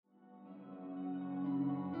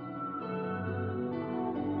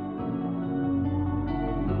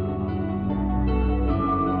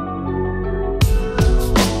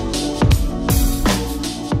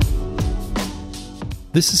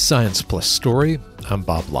This is Science Plus Story. I'm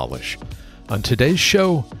Bob Lalish. On today's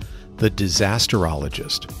show, the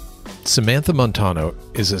disasterologist. Samantha Montano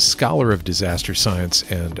is a scholar of disaster science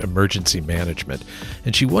and emergency management,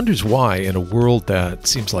 and she wonders why, in a world that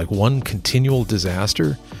seems like one continual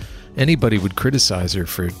disaster, anybody would criticize her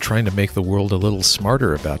for trying to make the world a little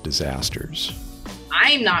smarter about disasters.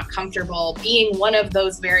 I'm not comfortable being one of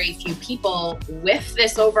those very few people with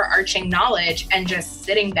this overarching knowledge and just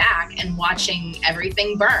sitting back and watching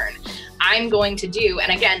everything burn. I'm going to do,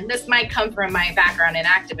 and again, this might come from my background in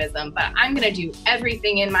activism, but I'm going to do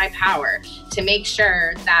everything in my power to make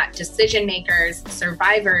sure that decision makers,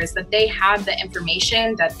 survivors, that they have the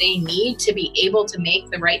information that they need to be able to make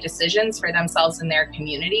the right decisions for themselves and their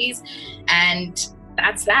communities. And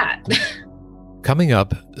that's that. Coming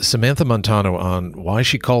up, Samantha Montano on why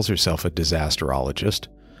she calls herself a disasterologist,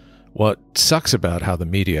 what sucks about how the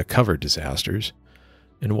media cover disasters,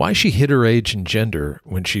 and why she hid her age and gender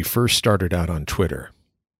when she first started out on Twitter.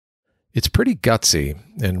 It's pretty gutsy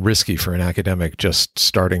and risky for an academic just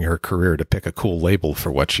starting her career to pick a cool label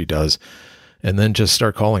for what she does and then just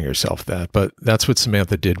start calling herself that, but that's what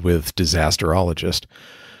Samantha did with disasterologist.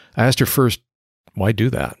 I asked her first, why do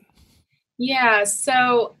that? Yeah,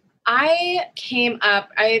 so I came up,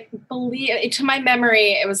 I believe, to my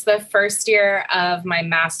memory, it was the first year of my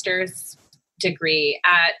master's degree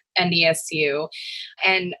at NDSU.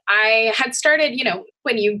 And I had started,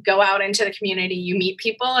 when you go out into the community, you meet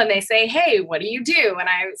people and they say, hey, what do you do? And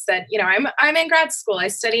I said, I'm in grad school. I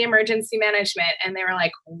study emergency management. And they were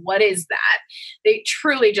like, what is that? They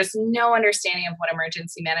truly just no understanding of what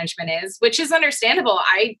emergency management is, which is understandable.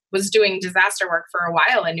 I was doing disaster work for a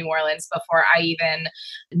while in New Orleans before I even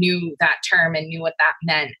knew that term and knew what that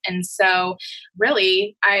meant. And so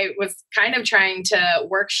really, I was kind of trying to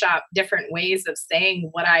workshop different ways of saying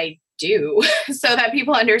what I do so that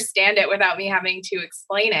people understand it without me having to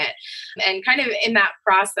explain it. And kind of in that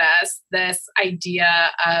process, this idea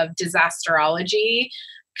of disasterology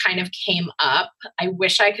kind of came up. I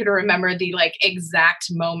wish I could remember the exact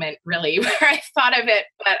moment really where I thought of it,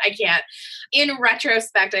 but I can't. In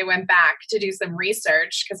retrospect, I went back to do some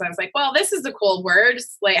research because I was like, well, this is a cool word.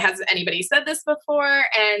 Has anybody said this before?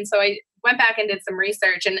 And so I went back and did some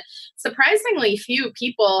research, and surprisingly few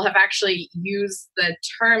people have actually used the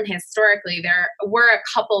term historically. There were a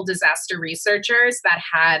couple disaster researchers that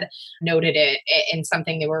had noted it in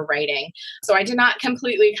something they were writing. So I did not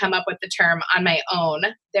completely come up with the term on my own.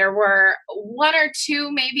 There were one or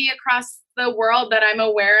two maybe across the world that I'm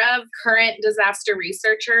aware of, current disaster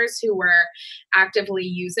researchers who were actively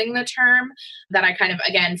using the term that I kind of,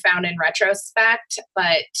 again, found in retrospect.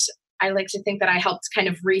 But I like to think that I helped kind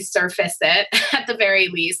of resurface it at the very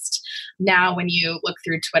least. Now, when you look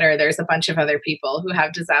through Twitter, there's a bunch of other people who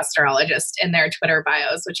have disasterologists in their Twitter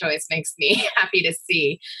bios, which always makes me happy to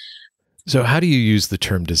see. So how do you use the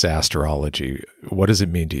term disasterology? What does it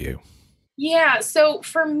mean to you? Yeah, so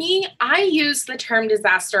for me, I use the term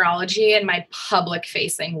disasterology in my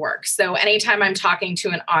public-facing work. So anytime I'm talking to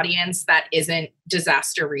an audience that isn't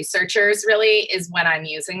disaster researchers, really, is when I'm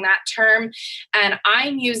using that term. And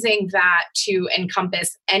I'm using that to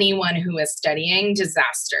encompass anyone who is studying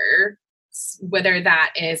disaster, whether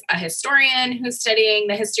that is a historian who's studying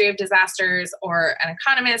the history of disasters or an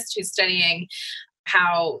economist who's studying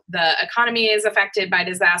how the economy is affected by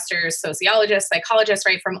disasters, sociologists, psychologists,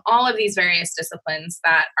 right, from all of these various disciplines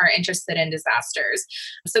that are interested in disasters.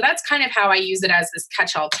 So that's kind of how I use it as this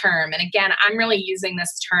catch-all term. And again, I'm really using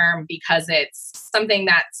this term because it's something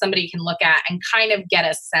that somebody can look at and kind of get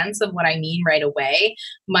a sense of what I mean right away,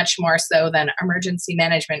 much more so than emergency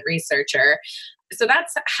management researcher. So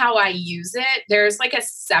that's how I use it. There's a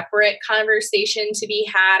separate conversation to be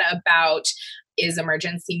had about, is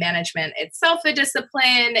emergency management itself a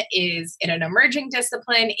discipline? Is it an emerging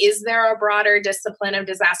discipline? Is there a broader discipline of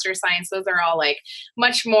disaster science? Those are all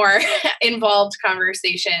much more involved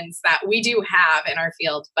conversations that we do have in our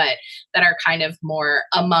field, but that are kind of more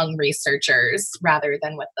among researchers rather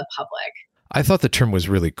than with the public. I thought the term was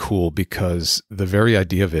really cool because the very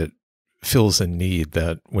idea of it fills a need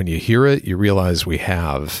that when you hear it, you realize we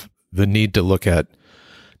have the need to look at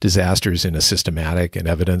disasters in a systematic and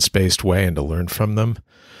evidence-based way and to learn from them.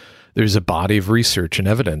 There's a body of research and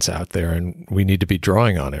evidence out there, and we need to be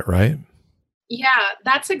drawing on it, right? Yeah,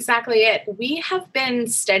 that's exactly it. We have been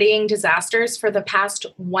studying disasters for the past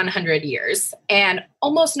 100 years, and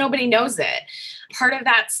almost nobody knows it. Part of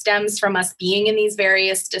that stems from us being in these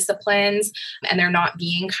various disciplines, and there not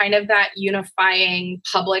being kind of that unifying,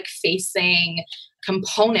 public-facing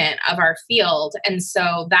component of our field. And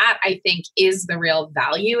so that, I think, is the real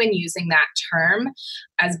value in using that term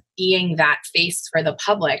as being that face for the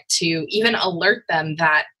public, to even alert them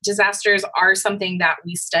that disasters are something that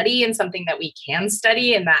we study and something that we can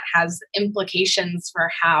study, and that has implications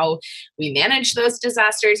for how we manage those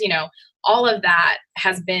disasters. All of that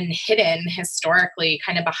has been hidden historically,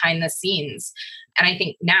 kind of behind the scenes. And I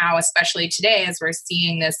think now, especially today, as we're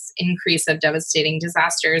seeing this increase of devastating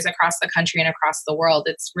disasters across the country and across the world,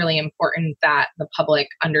 it's really important that the public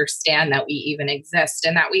understand that we even exist,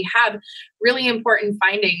 and that we have really important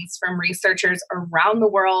findings from researchers around the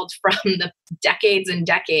world from the decades and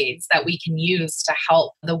decades that we can use to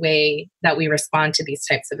help the way that we respond to these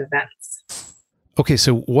types of events. Okay,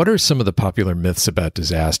 so what are some of the popular myths about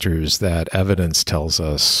disasters that evidence tells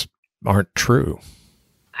us aren't true?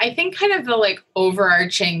 I think kind of the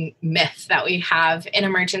overarching myth that we have in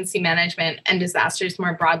emergency management and disasters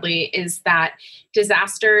more broadly is that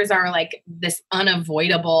disasters are this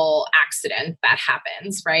unavoidable accident that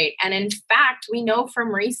happens, right? And in fact, we know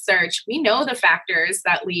from research, we know the factors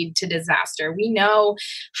that lead to disaster. We know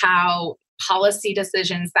how policy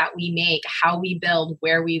decisions that we make, how we build,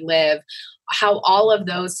 where we live, how all of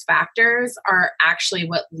those factors are actually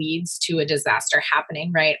what leads to a disaster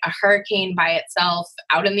happening, right? A hurricane by itself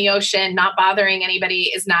out in the ocean, not bothering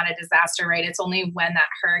anybody, is not a disaster, right? It's only when that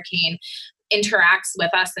hurricane interacts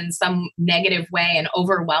with us in some negative way and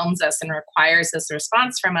overwhelms us and requires this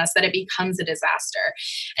response from us that it becomes a disaster.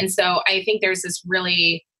 And so I think there's this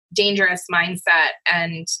really dangerous mindset,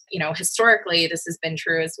 and historically this has been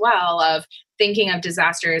true as well, of thinking of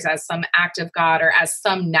disasters as some act of God or as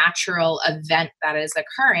some natural event that is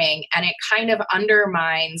occurring, and it kind of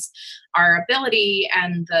undermines our ability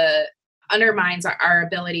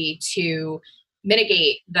to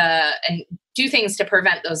mitigate and do things to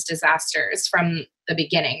prevent those disasters from the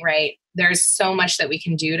beginning, right? There's so much that we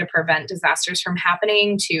can do to prevent disasters from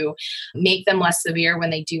happening, to make them less severe when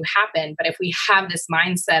they do happen. But if we have this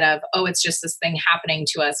mindset of, oh, it's just this thing happening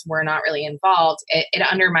to us, we're not really involved, it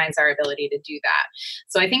undermines our ability to do that.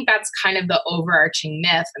 So I think that's kind of the overarching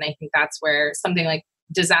myth. And I think that's where something like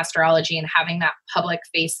disasterology and having that public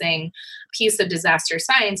facing piece of disaster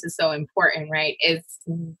science is so important, right? Is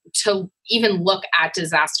to even look at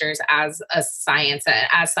disasters as a science,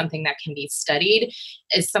 as something that can be studied,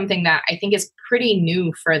 is something that I think is pretty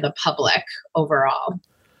new for the public overall.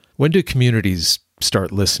 When do communities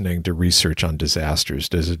start listening to research on disasters?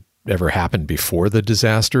 Does it ever happen before the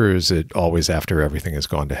disaster, or is it always after everything has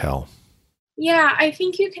gone to hell? Yeah, I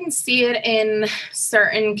think you can see it in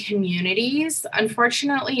certain communities.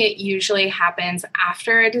 Unfortunately, it usually happens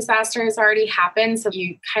after a disaster has already happened. So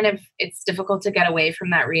it's difficult to get away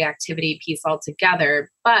from that reactivity piece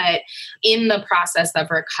altogether. But in the process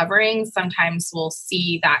of recovering, sometimes we'll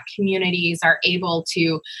see that communities are able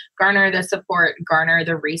to garner the support, garner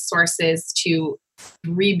the resources to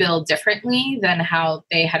rebuild differently than how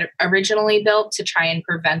they had originally built, to try and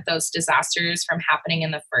prevent those disasters from happening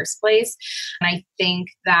in the first place. And I think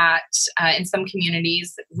that in some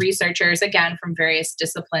communities, researchers, again, from various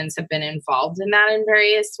disciplines have been involved in that in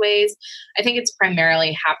various ways. I think it's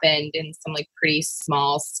primarily happened in some pretty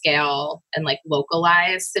small scale and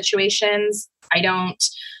localized situations. I don't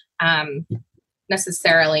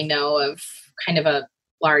necessarily know of kind of a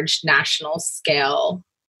large national scale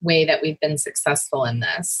way that we've been successful in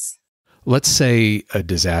this. Let's say a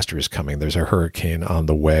disaster is coming. There's a hurricane on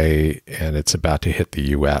the way and it's about to hit the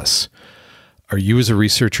U.S. Are you as a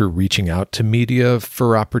researcher reaching out to media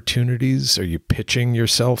for opportunities? Are you pitching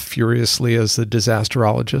yourself furiously as the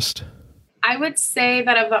disasterologist? I would say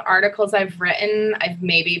that of the articles I've written, I've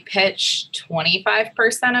maybe pitched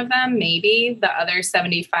 25% of them, maybe. The other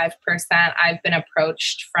 75%, I've been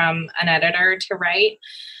approached from an editor to write.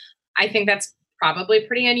 I think that's probably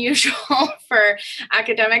pretty unusual for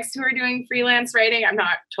academics who are doing freelance writing. I'm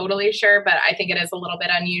not totally sure, but I think it is a little bit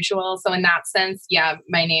unusual. So in that sense, yeah,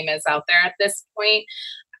 my name is out there at this point.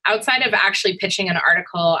 Outside of actually pitching an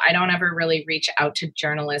article, I don't ever really reach out to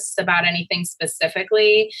journalists about anything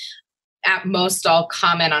specifically. At most, I'll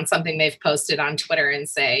comment on something they've posted on Twitter and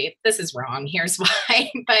say, this is wrong, here's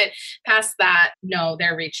why. But past that, no,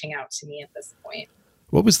 they're reaching out to me at this point.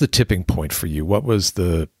 What was the tipping point for you? What was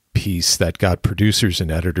the piece that got producers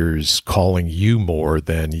and editors calling you more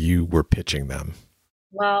than you were pitching them?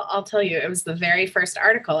 Well, I'll tell you, it was the very first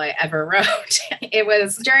article I ever wrote. It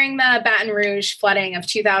was during the Baton Rouge flooding of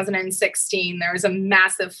 2016. There was a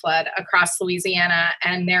massive flood across Louisiana,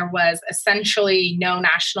 and there was essentially no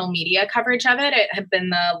national media coverage of it. It had been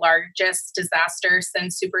the largest disaster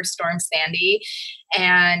since Superstorm Sandy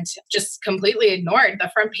and just completely ignored.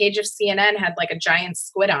 The front page of CNN had like a giant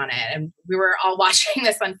squid on it. And we were all watching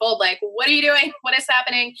this unfold, like, what are you doing? What is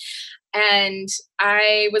happening? And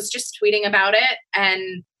I was just tweeting about it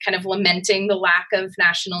and kind of lamenting the lack of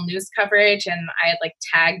national news coverage. And I had like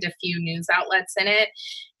tagged a few news outlets in it.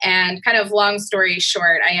 And kind of long story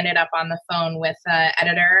short, I ended up on the phone with an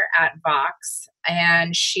editor at Vox.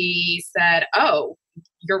 And she said, "Oh,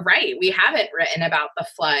 you're right. We haven't written about the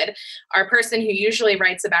flood. Our person who usually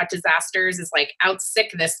writes about disasters is like out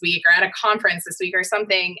sick this week or at a conference this week or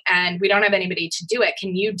something, and we don't have anybody to do it.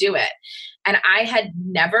 Can you do it?" And I had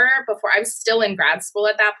never before, I was still in grad school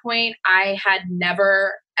at that point. I had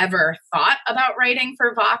never ever thought about writing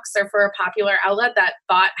for Vox or for a popular outlet. That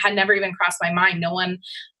thought had never even crossed my mind. No one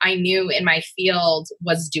I knew in my field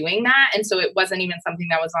was doing that. And so it wasn't even something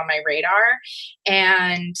that was on my radar.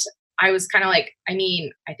 And I was kind of like, I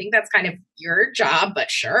mean, I think that's kind of your job, but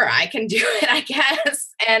sure, I can do it, I guess.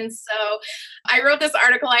 And so I wrote this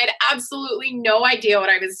article. I had absolutely no idea what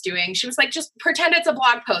I was doing. She was like, just pretend it's a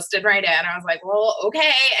blog post and write it. And I was like, well,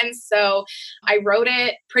 okay. And so I wrote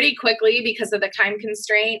it pretty quickly because of the time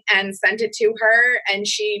constraint and sent it to her. And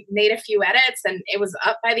she made a few edits and it was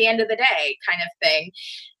up by the end of the day kind of thing.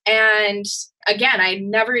 And again, I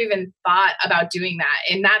never even thought about doing that.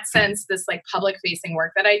 In that sense, this like public facing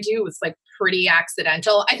work that I do was like pretty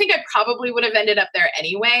accidental. I think I probably would have ended up there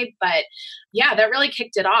anyway, but yeah, that really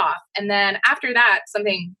kicked it off. And then after that,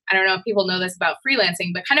 something, I don't know if people know this about freelancing,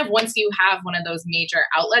 but kind of once you have one of those major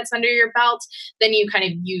outlets under your belt, then you kind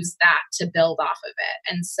of use that to build off of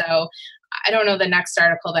it. And so I don't know the next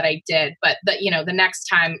article that I did, but the next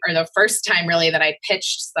time or the first time really that I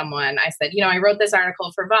pitched someone, I said, I wrote this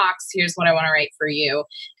article for Vox. Here's what I want to write for you,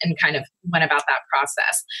 and kind of went about that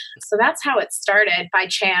process. So that's how it started, by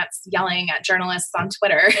chance, yelling at journalists on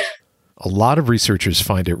Twitter. A lot of researchers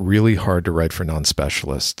find it really hard to write for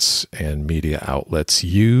non-specialists and media outlets.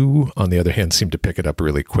 You, on the other hand, seem to pick it up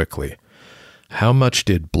really quickly. How much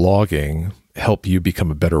did blogging help you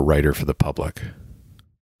become a better writer for the public?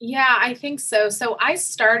 Yeah, I think so. So I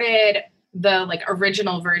started the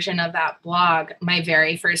original version of that blog my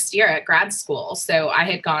very first year at grad school. So I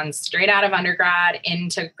had gone straight out of undergrad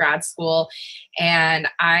into grad school, and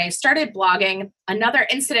I started blogging. Another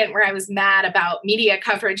incident where I was mad about media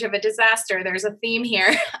coverage of a disaster. There's a theme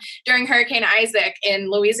here. During Hurricane Isaac in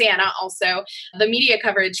Louisiana also, the media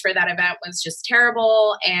coverage for that event was just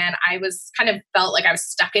terrible. And I was kind of felt like I was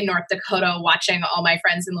stuck in North Dakota watching all my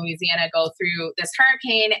friends in Louisiana go through this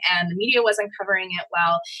hurricane, and the media wasn't covering it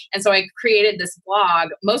well. And so I created this blog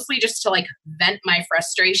mostly just to vent my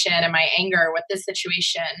frustration and my anger with this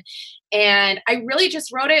situation. And I really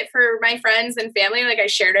just wrote it for my friends and family. I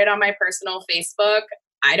shared it on my personal Facebook.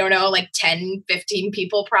 I don't know, 10, 15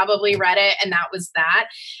 people probably read it. And that was that.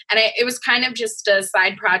 And it was kind of just a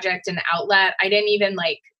side project and outlet. I didn't even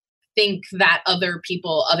think that other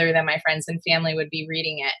people other than my friends and family would be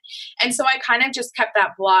reading it. And so I kind of just kept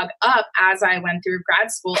that blog up as I went through grad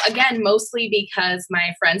school, again, mostly because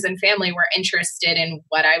my friends and family were interested in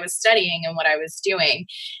what I was studying and what I was doing.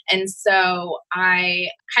 And so I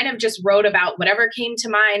kind of just wrote about whatever came to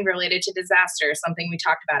mind related to disaster, something we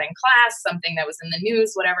talked about in class, something that was in the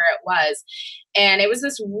news, whatever it was. And it was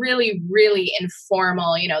this really, really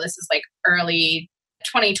informal, this is early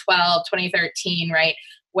 2012, 2013, right?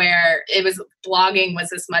 Where it was blogging was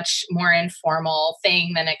this much more informal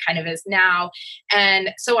thing than it kind of is now.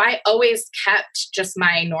 And so I always kept just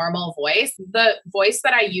my normal voice. The voice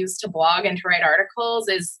that I use to blog and to write articles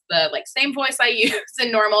is the same voice I use in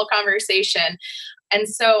normal conversation. And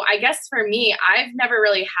so I guess for me, I've never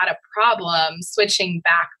really had a problem switching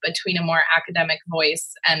back between a more academic voice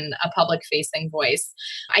and a public facing voice.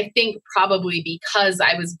 I think probably because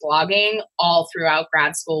I was blogging all throughout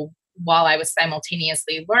grad school while I was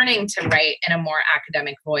simultaneously learning to write in a more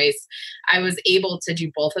academic voice, I was able to do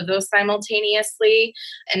both of those simultaneously.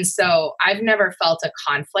 And so I've never felt a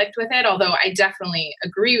conflict with it, although I definitely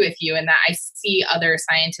agree with you in that I see other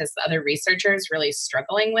scientists, other researchers really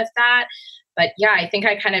struggling with that. But yeah, I think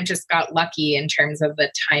I kind of just got lucky in terms of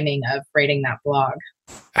the timing of writing that blog.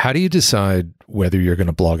 How do you decide whether you're going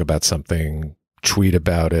to blog about something, tweet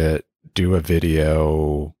about it, do a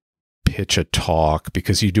video, pitch a talk,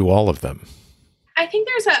 because you do all of them? I think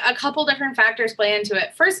there's a couple different factors play into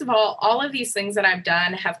it. First of all of these things that I've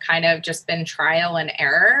done have kind of just been trial and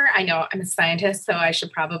error. I know I'm a scientist, so I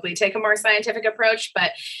should probably take a more scientific approach,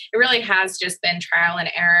 but it really has just been trial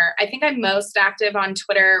and error. I think I'm most active on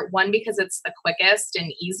Twitter, one, because it's the quickest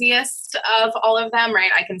and easiest of all of them,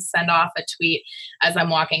 right? I can send off a tweet as I'm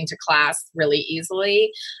walking to class really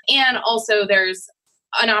easily. And also there's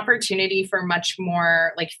an opportunity for much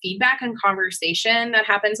more like feedback and conversation that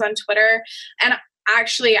happens on Twitter. And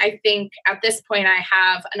actually, I think at this point, I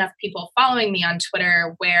have enough people following me on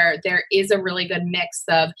Twitter where there is a really good mix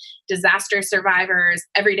of disaster survivors,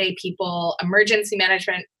 everyday people, emergency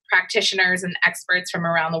management practitioners and experts from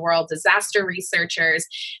around the world, disaster researchers.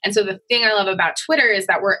 And so the thing I love about Twitter is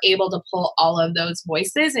that we're able to pull all of those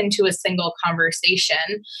voices into a single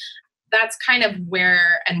conversation. That's kind of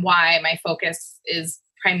where and why my focus is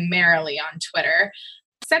primarily on Twitter.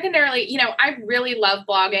 Secondarily, I really love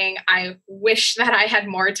blogging. I wish that I had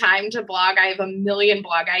more time to blog. I have a million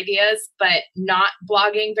blog ideas, but not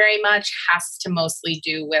blogging very much has to mostly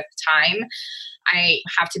do with time. I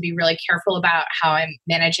have to be really careful about how I'm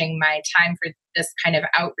managing my time for this kind of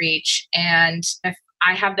outreach. And if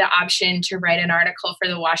I have the option to write an article for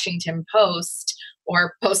the Washington Post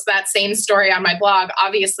or post that same story on my blog,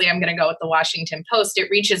 obviously I'm going to go with the Washington Post. It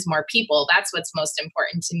reaches more people. That's what's most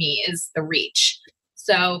important to me, is the reach.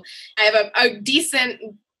 So I have a decent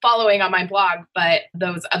following on my blog, but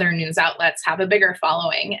those other news outlets have a bigger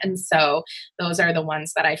following. And so those are the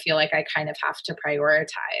ones that I feel like I kind of have to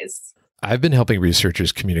prioritize. I've been helping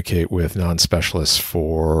researchers communicate with non-specialists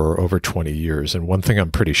for over 20 years. And one thing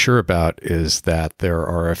I'm pretty sure about is that there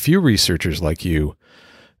are a few researchers like you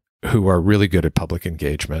who are really good at public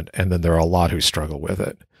engagement, and then there are a lot who struggle with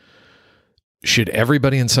it. Should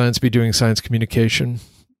everybody in science be doing science communication?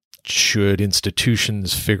 Should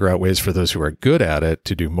institutions figure out ways for those who are good at it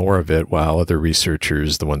to do more of it, while other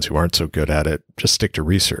researchers, the ones who aren't so good at it, just stick to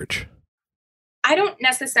research? I don't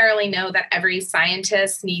necessarily know that every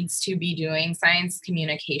scientist needs to be doing science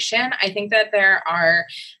communication. I think that there are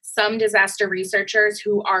some disaster researchers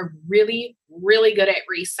who are really, really good at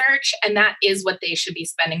research, and that is what they should be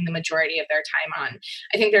spending the majority of their time on.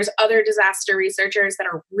 I think there's other disaster researchers that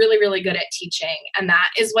are really, really good at teaching, and that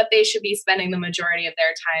is what they should be spending the majority of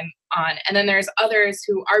their time on. And then there's others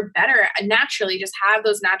who are better and naturally just have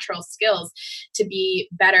those natural skills to be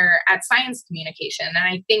better at science communication. And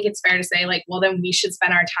I think it's fair to say, like, well, then we should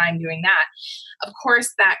spend our time doing that. Of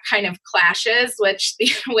course, that kind of clashes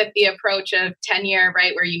with the approach of tenure,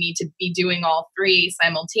 right, where you need to be doing all three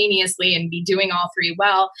simultaneously and be doing all three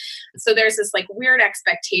well. So there's this like weird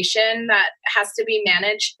expectation that has to be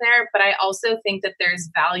managed there. But I also think that there's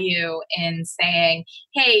value in saying,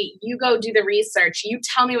 hey, you go do the research, you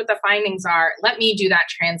tell me what the findings are, let me do that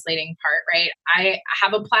translating part, right? I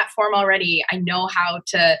have a platform already. I know how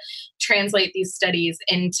to translate these studies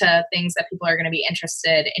into things that people are going to be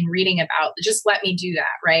interested in reading about. Just let me do that,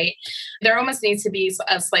 right? There almost needs to be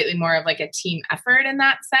a slightly more of like a team effort in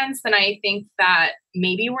that sense. And I think that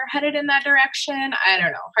maybe we're headed in that direction. I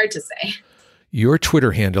don't know. Hard to say. Your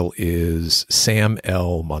Twitter handle is Sam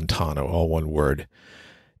L. Montano, all one word.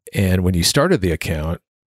 And when you started the account,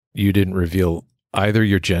 you didn't reveal either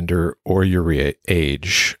your gender or your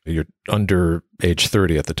age. You're under age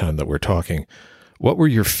 30 at the time that we're talking. What were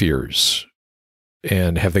your fears,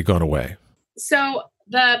 and have they gone away? So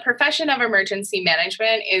the profession of emergency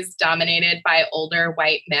management is dominated by older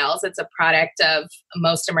white males. It's a product of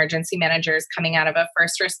most emergency managers coming out of a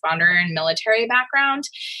first responder and military background.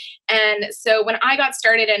 And so when I got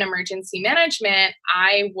started in emergency management,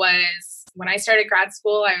 when I started grad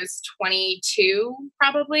school, I was 22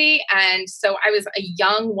 probably. And so I was a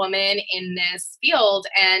young woman in this field,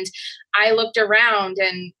 and I looked around,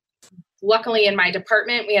 and luckily in my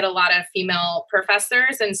department, we had a lot of female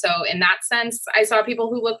professors. And so in that sense, I saw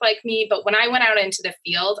people who looked like me. But when I went out into the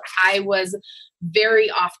field, I was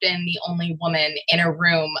very often the only woman in a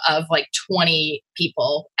room of like 20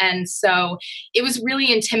 people. And so it was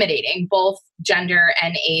really intimidating, both gender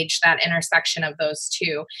and age, that intersection of those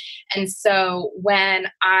two. And so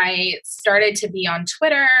when I started to be on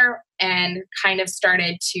Twitter and kind of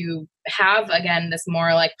started to have, again, this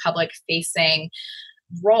more like public facing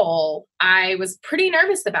role, I was pretty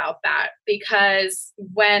nervous about that, because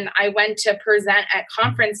when I went to present at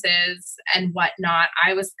conferences and whatnot,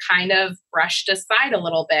 I was kind of brushed aside a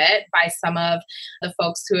little bit by some of the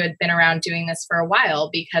folks who had been around doing this for a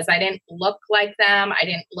while, because I didn't look like them. I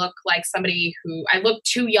didn't look like somebody I looked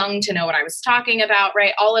too young to know what I was talking about,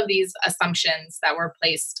 right? All of these assumptions that were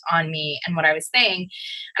placed on me and what I was saying.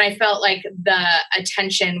 And I felt like the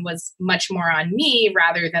attention was much more on me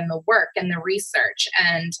rather than the work and the research.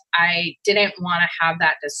 And I I didn't want to have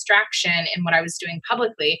that distraction in what I was doing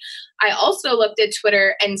publicly. I also looked at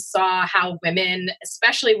Twitter and saw how women,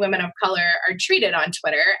 especially women of color, are treated on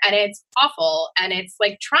Twitter. And it's awful and it's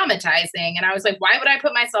like traumatizing. And I was like, why would I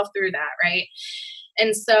put myself through that? Right.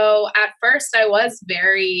 And so at first I was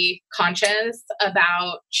very conscious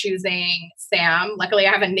about choosing Sam. Luckily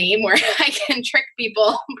I have a name where I can trick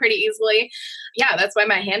people pretty easily. Yeah, that's why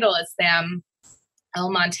my handle is Sam L.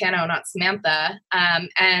 Montano, not Samantha.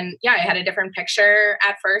 And yeah, I had a different picture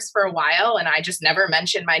at first for a while and I just never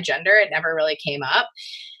mentioned my gender. It never really came up.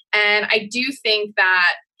 And I do think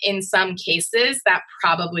that in some cases that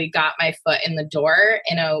probably got my foot in the door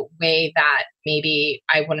in a way that maybe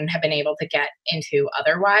I wouldn't have been able to get into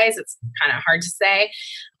otherwise. It's kind of hard to say.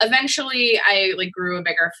 Eventually I grew a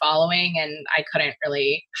bigger following and I couldn't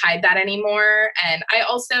really hide that anymore. And I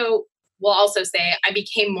will also say I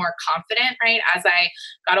became more confident, right? As I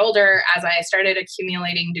got older, as I started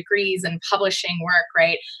accumulating degrees and publishing work,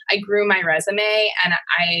 right? I grew my resume and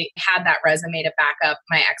I had that resume to back up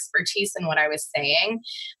my expertise in what I was saying.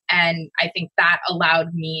 And I think that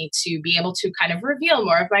allowed me to be able to kind of reveal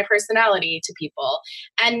more of my personality to people.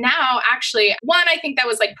 And now, actually, one, I think that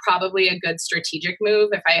was probably a good strategic move.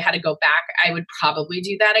 If I had to go back, I would probably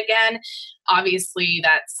do that again. Obviously,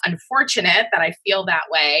 that's unfortunate that I feel that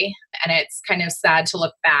way. And it's kind of sad to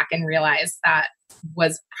look back and realize that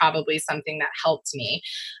was probably something that helped me.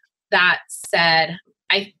 That said,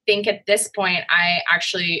 I think at this point, I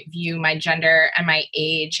actually view my gender and my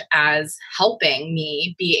age as helping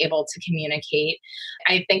me be able to communicate.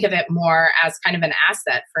 I think of it more as kind of an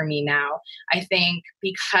asset for me now. I think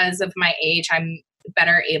because of my age, I'm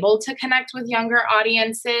better able to connect with younger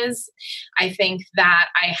audiences. I think that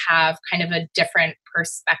I have kind of a different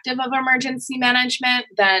perspective of emergency management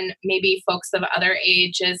than maybe folks of other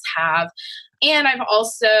ages have. And I've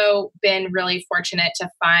also been really fortunate to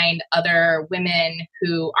find other women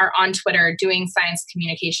who are on Twitter doing science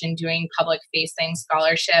communication, doing public-facing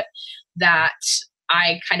scholarship that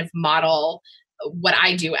I kind of model what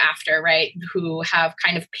I do after, right? Who have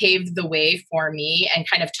kind of paved the way for me and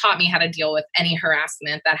kind of taught me how to deal with any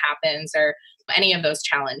harassment that happens or any of those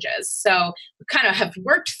challenges. So we kind of have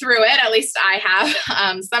worked through it. At least I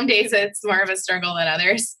have. Some days it's more of a struggle than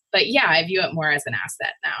others. But yeah, I view it more as an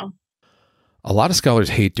asset now. A lot of scholars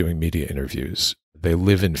hate doing media interviews. They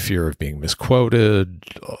live in fear of being misquoted,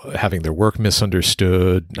 having their work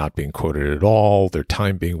misunderstood, not being quoted at all, their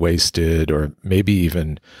time being wasted, or maybe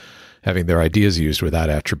even having their ideas used without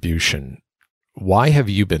attribution. Why have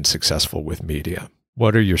you been successful with media?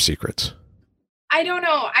 What are your secrets? I don't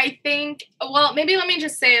know. I think, well, maybe let me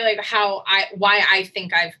just say why I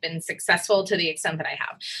think I've been successful to the extent that I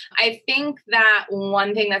have. I think that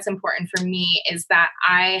one thing that's important for me is that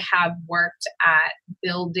I have worked at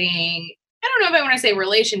building, I don't know if I want to say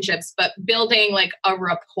relationships, but building a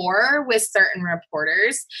rapport with certain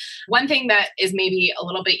reporters. One thing that is maybe a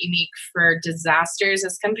little bit unique for disasters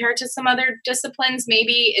as compared to some other disciplines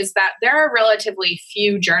maybe is that there are relatively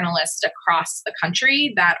few journalists across the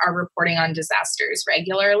country that are reporting on disasters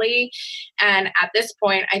regularly. And at this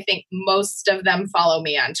point, I think most of them follow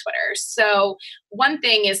me on Twitter. So one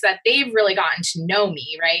thing is that they've really gotten to know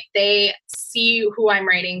me, right? They see who I'm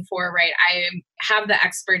writing for, right? I have the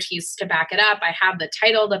expertise to back it up. I have the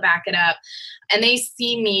title to back it up. And they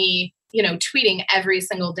see me, tweeting every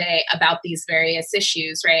single day about these various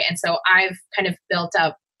issues, right? And so I've kind of built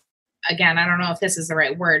up, again, I don't know if this is the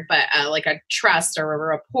right word, but a trust or a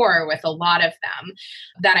rapport with a lot of them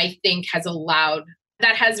that I think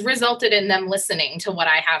that has resulted in them listening to what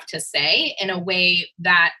I have to say in a way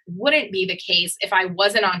that wouldn't be the case if I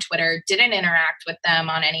wasn't on Twitter, didn't interact with them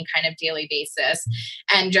on any kind of daily basis,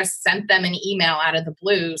 and just sent them an email out of the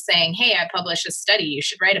blue saying, hey, I published a study you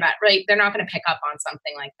should write about, right? They're not going to pick up on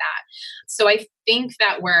something like that. So I think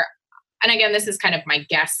that and again, this is kind of my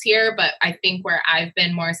guess here, but I think where I've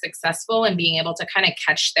been more successful in being able to kind of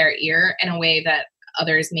catch their ear in a way that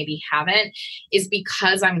others maybe haven't is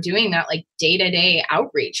because I'm doing that day-to-day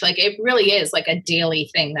outreach. It really is a daily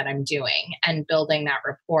thing that I'm doing and building that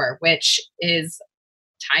rapport, which is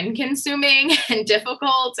time consuming and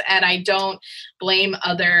difficult. And I don't blame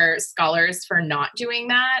other scholars for not doing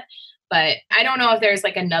that. But I don't know if there's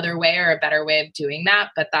another way or a better way of doing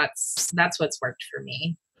that, but that's what's worked for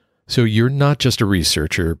me. So you're not just a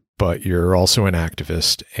researcher, but you're also an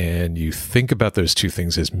activist, and you think about those two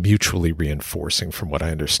things as mutually reinforcing from what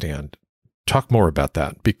I understand. Talk more about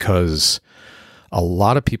that, because a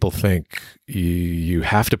lot of people think you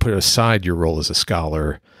have to put aside your role as a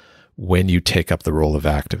scholar when you take up the role of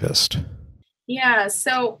activist. Yeah.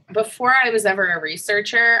 So before I was ever a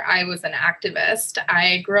researcher, I was an activist.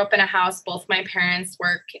 I grew up in a house. Both my parents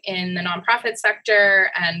work in the nonprofit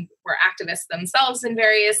sector and were activists themselves in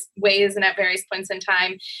various ways and at various points in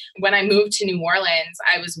time. When I moved to New Orleans,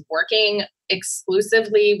 I was working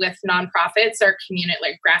exclusively with nonprofits or community,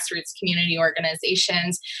 like grassroots community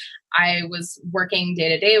organizations. I was working day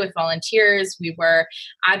to day with volunteers. We were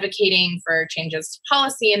advocating for changes to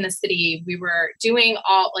policy in the city. We were doing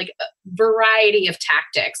all like a variety of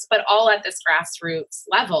tactics, but all at this grassroots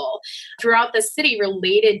level throughout the city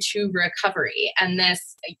related to recovery. And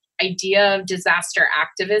this idea of disaster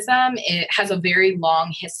activism, it has a very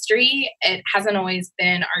long history. It hasn't always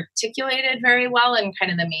been articulated very well in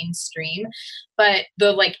kind of the mainstream, but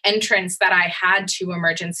the like entrance that I had to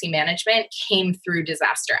emergency management came through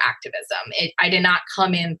disaster activism. I did not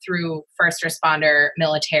come in through first responder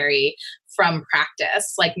military from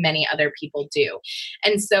practice like many other people do.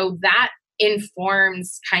 And so that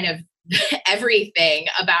informs kind of everything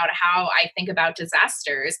about how I think about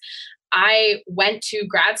disasters. I went to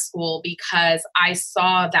grad school because I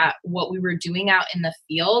saw that what we were doing out in the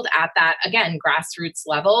field at that, again, grassroots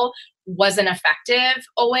level wasn't effective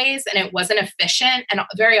always, and it wasn't efficient. And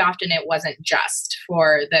very often it wasn't just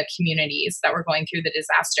for the communities that were going through the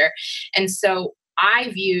disaster. And so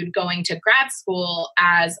I viewed going to grad school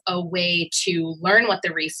as a way to learn what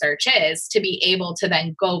the research is, to be able to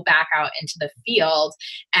then go back out into the field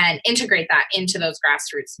and integrate that into those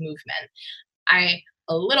grassroots movement. I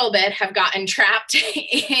a little bit have gotten trapped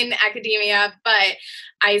in academia, but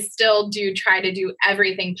I still do try to do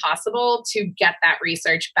everything possible to get that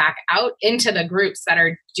research back out into the groups that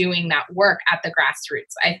are doing that work at the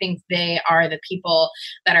grassroots. I think they are the people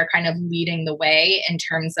that are kind of leading the way in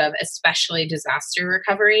terms of especially disaster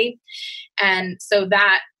recovery. And so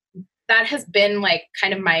that has been like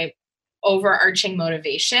kind of my overarching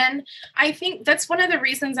motivation. I think that's one of the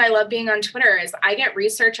reasons I love being on Twitter is I get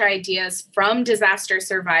research ideas from disaster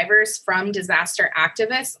survivors, from disaster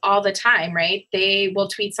activists all the time, right? They will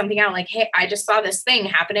tweet something out like, hey, I just saw this thing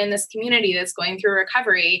happen in this community that's going through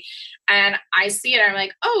recovery. And I see it, I'm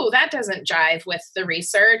like, oh, that doesn't jive with the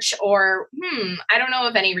research, or I don't know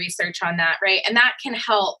of any research on that, right? And that can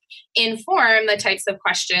help inform the types of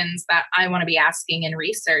questions that I want to be asking in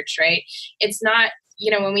research, right? It's not,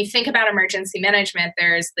 when we think about emergency management,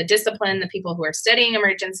 there's the discipline, the people who are studying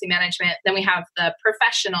emergency management. Then we have the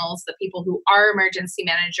professionals, the people who are emergency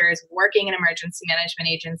managers working in emergency management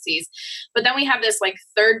agencies. But then we have this like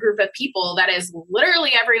third group of people that is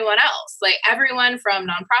literally everyone else, like everyone from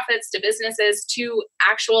nonprofits to businesses to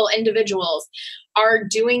actual individuals are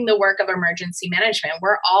doing the work of emergency management.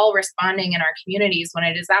 We're all responding in our communities when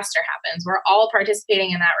a disaster happens. We're all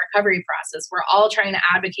participating in that recovery process. We're all trying to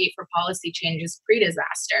advocate for policy changes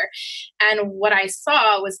pre-disaster. And what I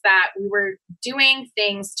saw was that we were doing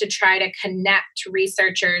things to try to connect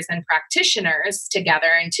researchers and practitioners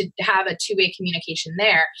together and to have a two-way communication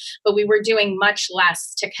there. But we were doing much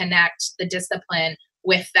less to connect the discipline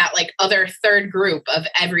with that like other third group of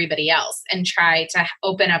everybody else and try to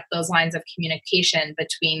open up those lines of communication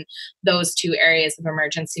between those two areas of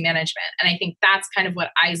emergency management. And I think that's kind of what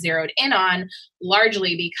I zeroed in on,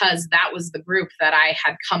 largely because that was the group that I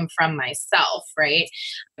had come from myself, right?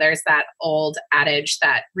 There's that old adage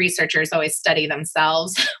that researchers always study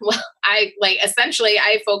themselves. Well, I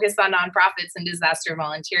focused on nonprofits and disaster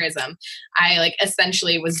volunteerism. I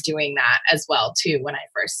essentially was doing that as well too when I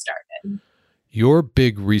first started. Your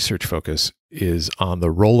big research focus is on the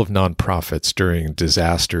role of nonprofits during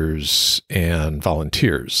disasters and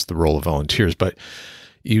volunteers, the role of volunteers. But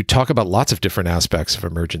you talk about lots of different aspects of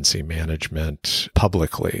emergency management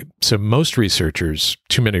publicly. So most researchers,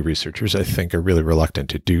 too many researchers, I think, are really reluctant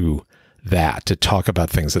to do that, to talk about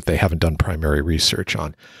things that they haven't done primary research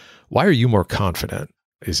on. Why are you more confident?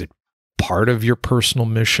 Is it part of your personal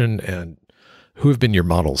mission? And who have been your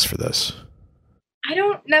models for this? I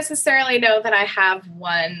don't necessarily know that I have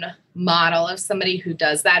one model of somebody who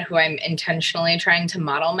does that, who I'm intentionally trying to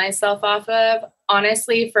model myself off of.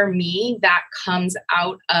 Honestly, for me, that comes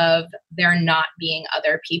out of there not being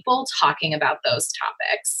other people talking about those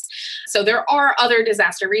topics. So there are other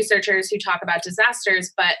disaster researchers who talk about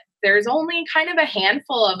disasters, but there's only kind of a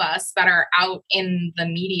handful of us that are out in the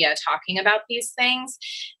media talking about these things.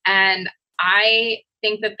 And I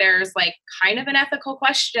think that there's like kind of an ethical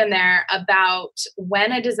question there about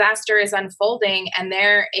when a disaster is unfolding and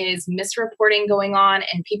there is misreporting going on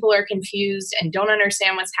and people are confused and don't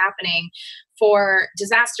understand what's happening, for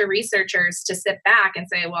disaster researchers to sit back and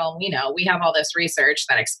say, well, we have all this research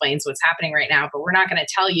that explains what's happening right now, but we're not going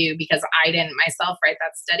to tell you because I didn't myself write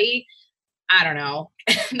that study. I don't know.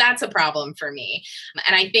 That's a problem for me.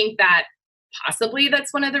 And I think that possibly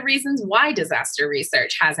that's one of the reasons why disaster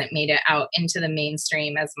research hasn't made it out into the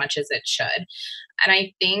mainstream as much as it should. And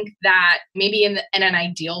I think that maybe in an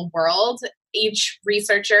ideal world, each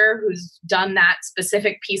researcher who's done that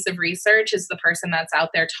specific piece of research is the person that's out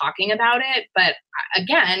there talking about it. But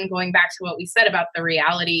again, going back to what we said about the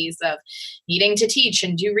realities of needing to teach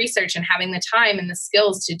and do research and having the time and the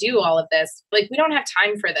skills to do all of this, like, we don't have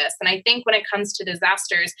time for this. And I think when it comes to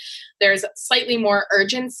disasters, there's slightly more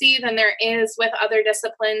urgency than there is with other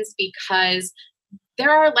disciplines, because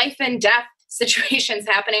there are life and death situations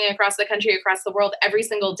happening across the country, across the world every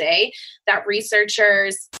single day that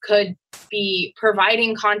researchers could be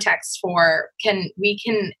providing context for. We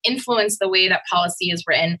can influence the way that policy is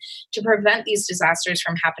written to prevent these disasters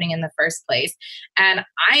from happening in the first place. And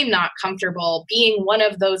I'm not comfortable being one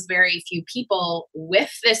of those very few people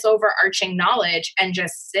with this overarching knowledge and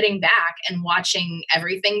just sitting back and watching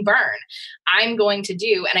everything burn. I'm going to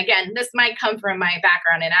do, and again, this might come from my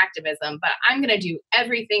background in activism, but I'm going to do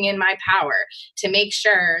everything in my power to make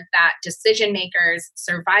sure that decision makers,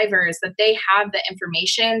 survivors, that they have the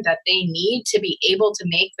information that they need to be able to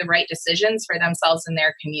make the right decisions for themselves and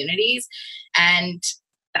their communities. And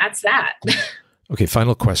that's that. Okay,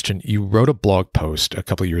 final question. You wrote a blog post a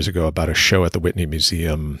couple of years ago about a show at the Whitney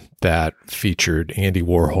Museum that featured Andy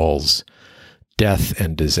Warhol's Death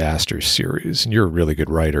and Disaster series. And you're a really good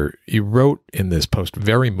writer. You wrote in this post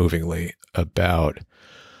very movingly about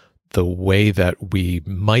the way that we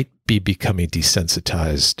might be becoming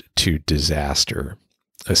desensitized to disaster,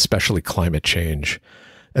 especially climate change,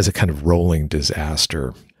 as a kind of rolling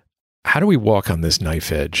disaster. How do we walk on this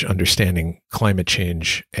knife edge, understanding climate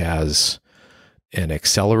change as an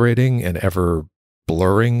accelerating and ever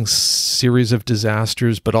blurring series of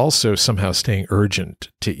disasters, but also somehow staying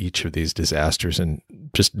urgent to each of these disasters and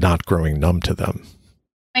just not growing numb to them?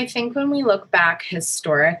 I think when we look back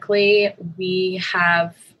historically, we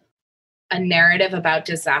have a narrative about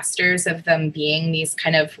disasters of them being these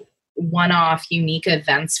kind of one-off unique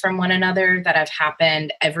events from one another that have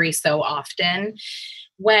happened every so often,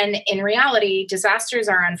 when in reality, disasters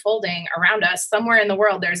are unfolding around us. Somewhere in the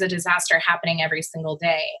world, there's a disaster happening every single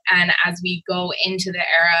day. And as we go into the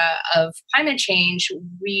era of climate change,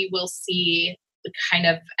 we will see kind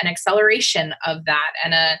of an acceleration of that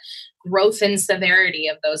and a growth in severity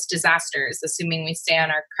of those disasters, assuming we stay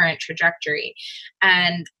on our current trajectory.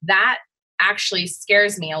 And that actually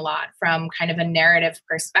scares me a lot from kind of a narrative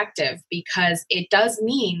perspective, because it does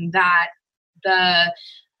mean that the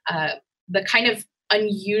kind of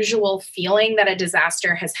unusual feeling that a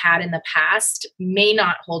disaster has had in the past may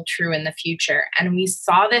not hold true in the future. And we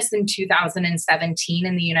saw this in 2017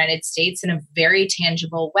 in the United States in a very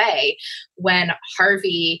tangible way when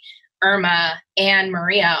Harvey, Irma, and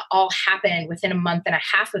Maria all happened within a month and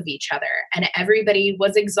a half of each other. And everybody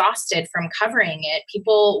was exhausted from covering it.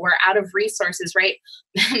 People were out of resources, right?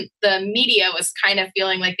 The media was kind of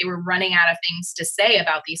feeling like they were running out of things to say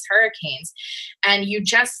about these hurricanes. And you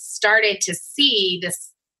just started to see this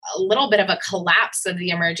a little bit of a collapse of the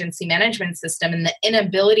emergency management system and the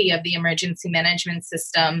inability of the emergency management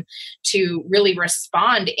system to really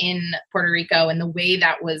respond in Puerto Rico in the way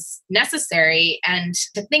that was necessary, and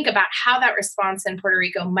to think about how that response in Puerto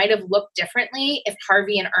Rico might have looked differently if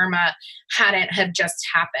Harvey and Irma hadn't have just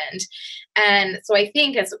happened. And so I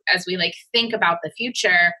think as we think about the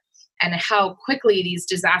future and how quickly these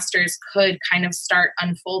disasters could kind of start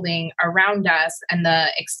unfolding around us and the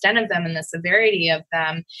extent of them and the severity of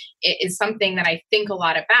them, it is something that I think a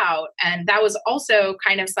lot about. And that was also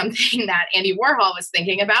kind of something that Andy Warhol was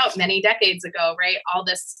thinking about many decades ago, right? All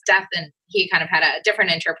this death, and he kind of had a different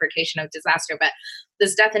interpretation of disaster, but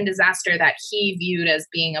this death and disaster that he viewed as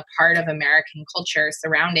being a part of American culture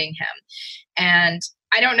surrounding him. And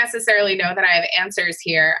I don't necessarily know that I have answers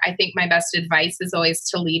here. I think my best advice is always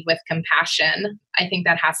to lead with compassion. I think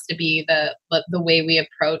that has to be the way we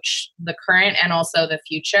approach the current and also the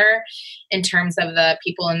future in terms of the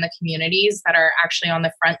people in the communities that are actually on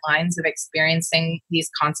the front lines of experiencing these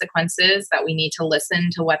consequences, that we need to listen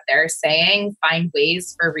to what they're saying, find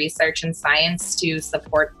ways for research and science to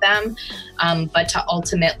support them, but to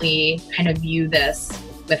ultimately kind of view this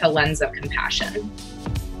with a lens of compassion.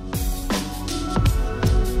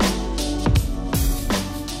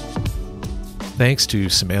 Thanks to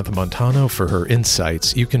Samantha Montano for her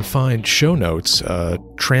insights. You can find show notes, a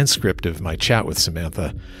transcript of my chat with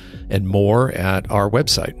Samantha, and more at our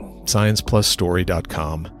website,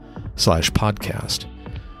 scienceplusstory.com/podcast.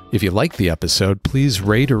 If you like the episode, please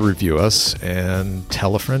rate or review us and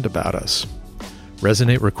tell a friend about us.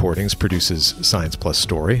 Resonate Recordings produces Science Plus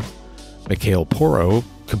Story. Mikhail Poro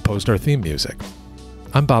composed our theme music.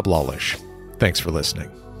 I'm Bob Lawlish. Thanks for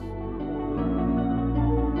listening.